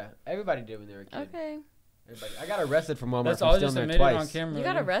 Oh yeah, everybody did when they were a kid. Okay. Everybody. I got arrested from Walmart That's for all just stealing there admitted twice. on camera. You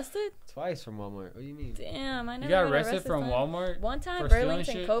got yeah. arrested? Twice from Walmart. What do you mean? Damn, I never You got got arrested from from Walmart? One time, for stealing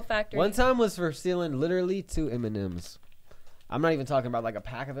Burlington shit? Coat Factory. One time was for stealing literally 2 M&Ms. I'm not even talking about like a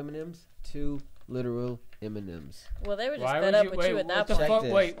pack of M&Ms. 2 literal M&Ms. Well, they were just Why fed would up you- with wait, you at what that the point. fuck? Check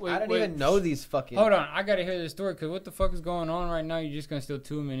this. Wait, I didn't wait. even know these fucking. Hold on, I gotta hear this story, because what the fuck is going on right now? You're just gonna steal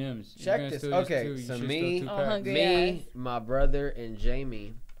 2 M&Ms. You're Check gonna this. steal just Okay, 2. You so should me- steal 2 Oh, packs. hungry. Me, ass. my brother, and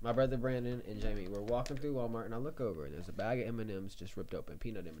Jamie. My brother Brandon and Jamie. We're walking through Walmart, and I look over, and there's a bag of M&Ms just ripped open.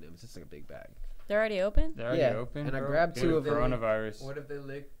 Peanut M&Ms. It's like a big bag. They're already open? They're already Yeah, open, and I bro? grabbed Due 2 to of them. coronavirus. What if they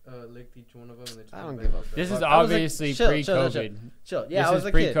licked each one of them? And they just I put don't it give back a in the This bag? is I was like, obviously chill, pre-COVID. Chill. Yeah, This I was is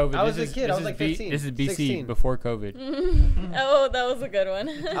a kid. pre-COVID. I was This a is- kid. I this was is like B- 15. This is BC, 16. before COVID. Oh, that was a good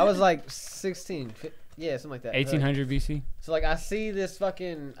one. I was like 16. Yeah, something like that. 1800 BC. So like I see these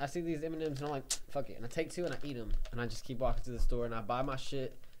M&Ms and I'm like, fuck it, and I take 2 and I eat them, and I just keep walking to the store and I buy my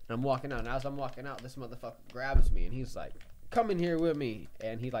shit and I'm walking out. And as I'm walking out, this motherfucker grabs me and he's like, "Come in here with me,"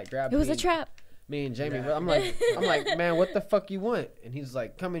 and he like grabs It was me a trap. me and Jamie. Yeah. I'm like, man, what the fuck you want? And he's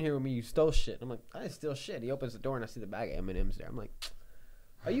like, "Come in here with me. You stole shit." I'm like, I didn't steal shit. He opens the door and I see the bag of M&Ms there. I'm like,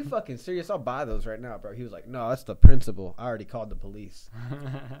 are you fucking serious? I'll buy those right now, bro. He was like, no, that's the principal. I already called the police.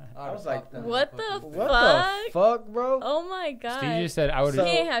 I was like, What the What Fuck. the fuck, bro? Oh my god. Steve just said I would So- he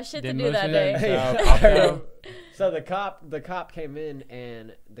have. ain't have shit to did do most that of day. that. Hey, so the cop came in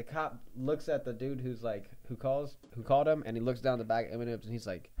and the cop looks at the dude who called him, and he looks down the bag of M&Ms and he's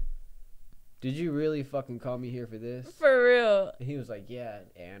like, "Did you really fucking call me here for this?" For real. And he was like, "Yeah."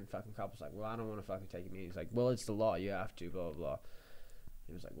 And fucking cop was like, "Well, I don't want to fucking take me." He's like, "Well, it's the law. You have to." Blah blah blah.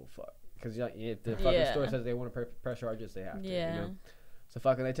 He was like, "Well, fuck," because if the fucking Yeah. store says they want to press charges, they have to. Yeah. You know? So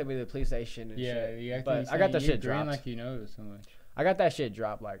fucking they took me to the police station and Yeah, shit. you But I got that shit grin dropped. like you know so much. I got that shit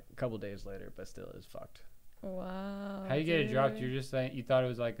dropped like a couple days later, but still, it's fucked. Wow. How you get it dropped? dude. You're just like, you thought it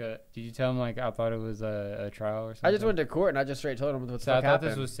was like a. Did you tell him like I thought it was a trial or something? I just went to court and I just straight told him what the So I fuck thought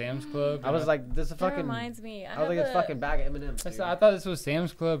happened. this was Sam's Club. I was like, "This is a That fucking." reminds me. I was like, "It's a fucking bag of M&Ms." dude. I thought this was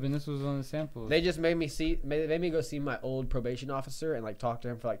Sam's Club and this was one of the samples. They just made me go see my old probation officer and like talk to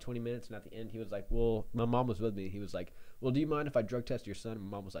him for like 20 minutes. And at the end, he was like, "Well, my mom was with me." He was like, "Well, do you mind if I drug test your son?" And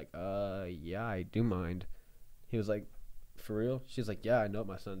my mom was like, yeah, I do mind." He was like, "For real?" She's like, "Yeah, I know what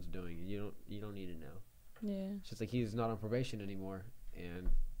my son's doing. You don't need to know." Yeah. She's like, "He's not on probation anymore,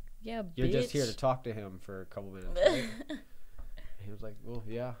 and Yeah, you're bitch. just here to talk to him for a couple minutes." Right? He was like, "Well,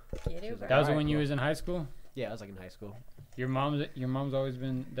 yeah." Get it That that was Alright, when you cool. was in high school. Yeah, I was like in high school. Your mom's always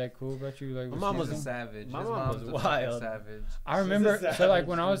been that cool about you. Like My with mom was He's a something? savage. My His mom mom's was a fucking wild. savage. I remember. She's a So like savage,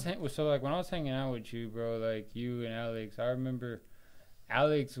 when I was hanging out with you, bro, like you and Alex. I remember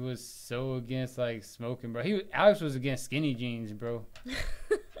Alex was so against like smoking, bro. Alex was against skinny jeans, bro.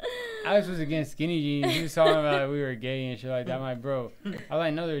 Alex was against skinny jeans. He was talking about like, we were gay and shit like that. I'm like, bro, I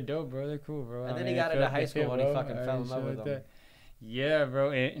like, no, they're dope, bro. They're cool, bro. And I then mean, he got they into felt high the school shit, and he bro. fucking fell in And love shit with like them. that. Yeah,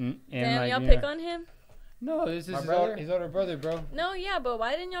 bro. And Damn, like, y'all you pick know, on him? No, this is My his, brother? his older brother, bro. No, yeah, but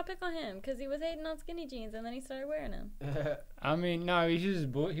why didn't y'all pick on him? Because he was hating on skinny jeans, and then he started wearing them. I mean, no, he's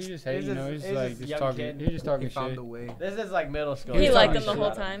just hating, you know, he's he's like just just young talking, kid. he's just talking He found shit. a way. This is like middle school. He was liked talking them the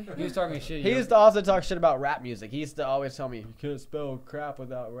shit whole time. He was talking shit. He yo. used to also talk shit about rap music. He used to always tell me, you can't spell crap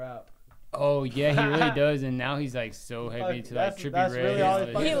without rap. Oh yeah, he really does, and now he's like so heavy into like That's- trippy that's red. really all and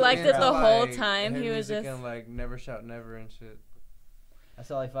he all He this fucking shit. liked it the Like, whole time. heavy He was music just. and, like never shout never and shit. That's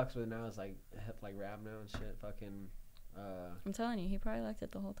all he fucks with now is like rap now and shit. Fucking, I'm telling you, he probably liked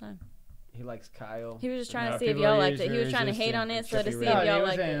it the whole time. he likes Kyle. He was just trying No, to see if people y'all are liked it. He usually was trying to hate on it, resistant so to to see trippy if red. y'all he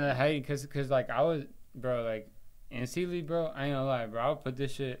liked wasn't it. hate, cause like I was, bro, like in Sealy, bro. I ain't gonna lie, bro. I'll put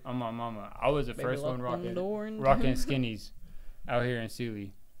this shit on my mama. I was the Baby, first lock one Them door and- rocking skinnies out here in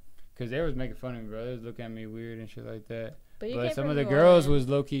Sealy, cause they was making fun of me, bro. They was looking at me weird and shit like that. But, you But came some from of the New girls Orleans. was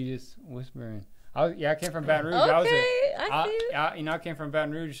low key just whispering. I came from Baton Rouge. Okay, I was I see it. I came from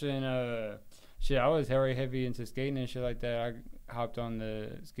Baton Rouge and shit. I was very heavy into skating and shit like that. I hopped on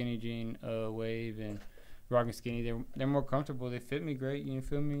the skinny jean wave and rocking skinny. They're more comfortable. They fit me great. You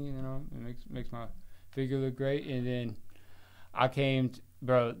feel me? You know, it makes my figure look great. And then I came,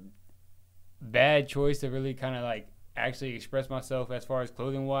 bro. Bad choice to really kind of like actually express myself as far as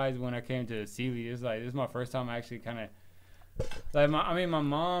clothing wise when I came to Sealy. It's like this is my first time actually kind of. Like my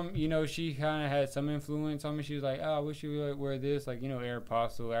mom, you know, she kind of had some influence on me. She was like, "Oh, I wish you would like, wear this, like, you know,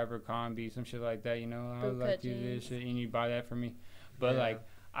 Aeropostale, Abercrombie, some shit like that, you know. I would Bootcut like do this jeans. shit, and you buy that for me." But Yeah. like,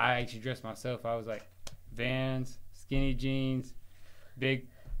 I actually dressed myself. I was like, Vans, skinny jeans, big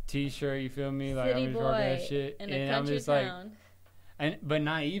T-shirt. You feel me? Like City I'm just rocking that boy shit, in a and I'm country just like, town. but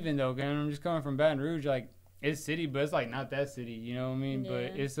not even though, man. I'm just coming from Baton Rouge, like it's city, but it's like not that city. You know what I mean?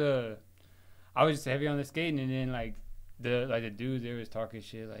 But Yeah. it's I was just heavy on the skating, and then like. The dudes, they was talking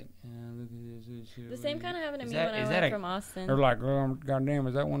shit like, look at this shit. The same kind of happened to Is me that- when I is went that from Austin. They're like, oh, goddamn,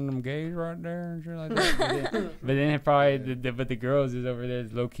 is that one of them gays right there and shit like that? but then it probably, but the girls is over there,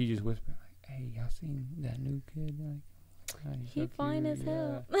 low key just whispering like, hey, y'all seen that new kid? Like, oh, he's He so fine cute, as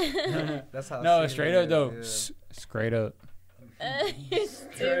yeah." hell. That's how. No, Sealy straight up is, though, yeah. straight up, You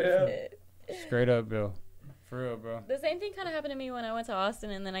stupid. straight up, Bill, for real, bro. The same thing kind of happened to me when I went to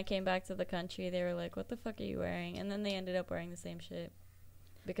Austin, and then I came back to the country. They were like, "What the fuck are you wearing?" And then they ended up wearing the same shit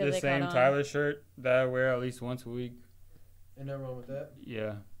because The they same caught on. Tyler shirt that I wear at least once a week. Ain't nothing wrong with that.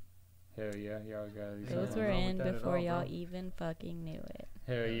 Yeah, hell yeah, y'all got at least Those one. were wrong with in that at before all, y'all bro. even fucking knew it.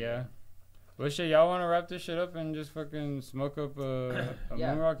 Hell yeah. Well, shit, y'all want to wrap this shit up and just fucking smoke up a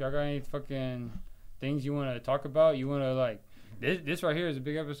Yeah. moon rock? Y'all got any fucking things you want to talk about? You want to, like, this right here is a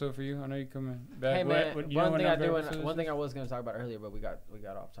big episode for you. I know you're coming back. Hey man, you know one what thing I number do, episode this one thing is? I was gonna talk about earlier, but we got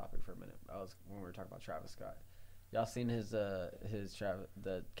off topic for a minute. When we were talking about Travis Scott. Y'all seen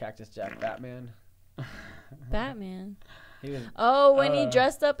the Cactus Jack Batman? Batman. He was, Oh, when he Uh,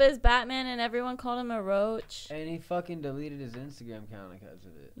 dressed up as Batman and everyone called him a roach. and he fucking deleted his Instagram account because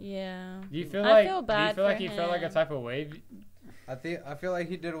of it. Yeah. Do you feel I like, feel do you bad feel like for he felt like a him. type of wave? I feel like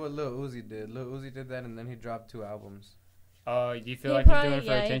he did what Lil Uzi did. Lil Uzi did that, and then he dropped 2 albums. Do you feel He like he's probably- doing it for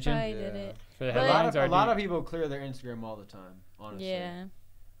yeah, he attention? probably did Yeah. it. For the But- headlines? A or lot do of people clear their Instagram all the time. Honestly, Yeah.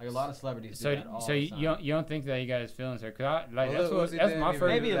 like a lot of celebrities do So, that all so the you time. you don't think that he got his feelings hurt? Cause Well, that's Lil what Uzi that's didn't my even first.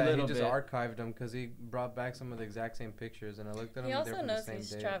 Maybe do a that. little He just bit. archived them because he brought back some of the exact same pictures, and I looked at them. He and they also were from knows the same he's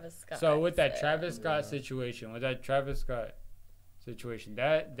day. Travis Scott. So with that so- Travis Scott Yeah. situation,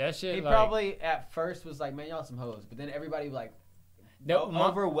 that shit, He like, probably at first was like, "Man, y'all some hoes," but then everybody like, No, o- my-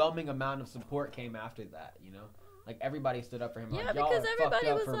 overwhelming amount of support came after that. You know, like everybody stood up for him. Yeah, like, y'all because are everybody fucked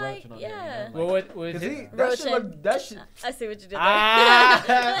up was for like, roaching on yeah. him, you know? well, Like, with 'Cause his, he- that shit Roaching. look. That shit. I see what you did there.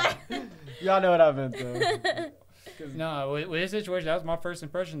 Ah! Y'all know what I meant though. no, with his situation, that was my first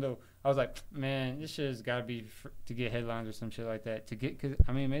impression though. I was like, man, this shit has got to be to get headlines or some shit like that. Cause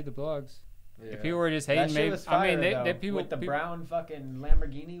I mean, it made the blogs. Yeah. If people were just That hating, shit maybe was I fire, mean, they though, people with the people- brown fucking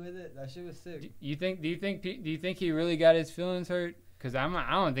Lamborghini with it. That shit was sick. Do you think he really got his feelings hurt? Cause I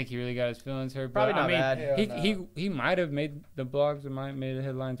don't think he really got his feelings hurt. Probably but, not I mean, bad. Hell he might have made the blogs and might have made the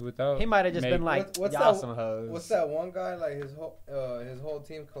headlines without. He might have just maybe. been like, What's "Y'all that- some hoes." What's that one guy, like his whole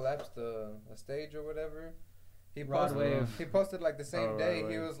team collapsed a stage or whatever? He Rod posted, Wave. he posted like the same Oh, day.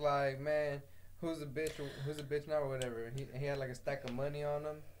 Rod He Wave. was like, man, who's a bitch now or whatever. He had like a stack of money on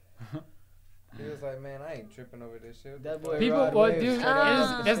him. He was like, man, I ain't tripping over this shit. That boy People, Rod well, Wave dude, shut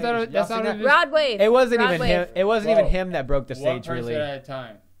down that's the not stage. that's Y'all not seen even. Rod Wave. It wasn't Rod even Wave. him. It wasn't Whoa. even him that broke the One stage. person Really, at a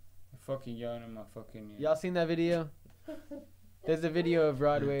time. Fucking yelling in my fucking ear. y'all seen that video? There's a video of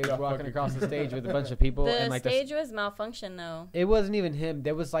Broadway walking across the stage with a bunch of people. The and like stage was malfunctioned though. It wasn't even him.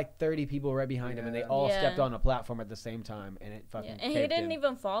 There was like 30 people right behind him, and they all stepped Yeah. on a platform at the same time, and it fucking. Yeah. And he didn't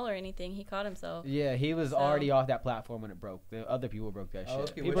even fall or anything. He caught himself. Yeah, he was So- already off that platform when it broke. The other people broke that shit. Oh,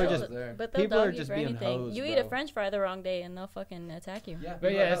 okay, People wish are I just was there. But they'll People are dog you just for being anything. hoes, You eat bro. a French fry the wrong day and they'll fucking attack you. Yeah, But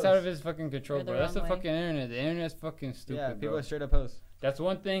people yeah, are it's out of hoes. his fucking control, Or the bro. That's the wrong way. fucking internet. The internet's fucking stupid, yeah. People bro. are straight up hoes. That's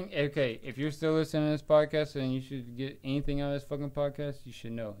one thing. Okay, if you're still listening to this podcast and you should get anything out of this fucking podcast, you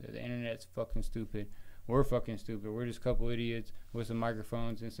should know that the internet's fucking stupid. We're fucking stupid. We're just a couple idiots with some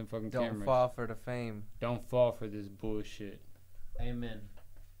microphones and some fucking Don't cameras. fall for the fame. Don't fall for this bullshit. Amen.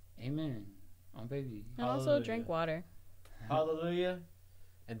 Amen. Oh, baby. And also Hallelujah. drink water. Hallelujah.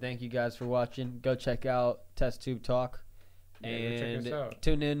 And thank you guys for watching. Go check out TestTubeTalk. Yeah, go check And us out.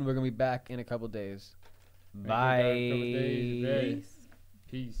 tune in. We're going to be back in a couple days. Make it Bye. about a couple days, babe.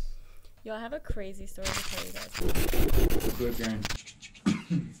 Peace. Yo, I have a crazy story to tell you guys. Good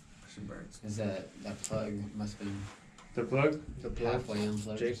game. Is that plug must have been The plug? The plug. halfway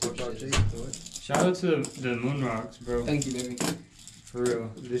unplugged? Jake, or some what about shit. Jake? Shout out to the moon rocks, bro. Thank you, baby. For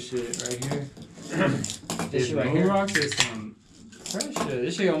real. This shit right here. This shit right moon here. rocks is some fresh shit.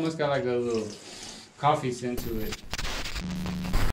 This shit almost got like a little coffee scent to it.